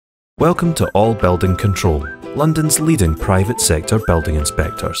Welcome to All Building Control, London's leading private sector building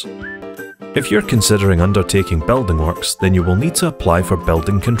inspectors. If you're considering undertaking building works, then you will need to apply for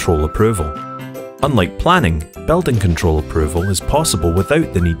building control approval. Unlike planning, building control approval is possible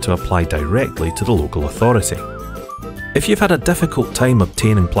without the need to apply directly to the local authority. If you've had a difficult time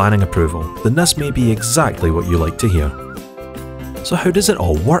obtaining planning approval, then this may be exactly what you like to hear. So how does it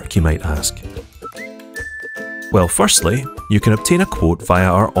all work, you might ask? Well, firstly, you can obtain a quote via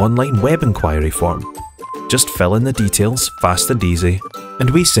our online web inquiry form. Just fill in the details, fast and easy, and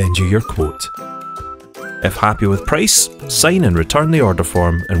we send you your quote. If happy with price, sign and return the order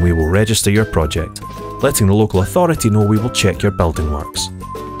form and we will register your project, letting the local authority know we will check your building works.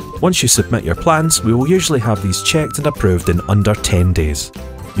 Once you submit your plans, we will usually have these checked and approved in under 10 days.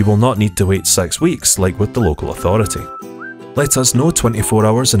 You will not need to wait 6 weeks like with the local authority. Let us know 24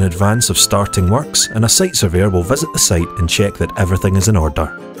 hours in advance of starting works and a site surveyor will visit the site and check that everything is in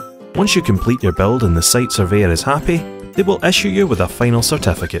order. Once you complete your build and the site surveyor is happy, they will issue you with a final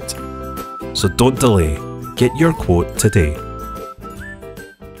certificate. So don't delay, get your quote today.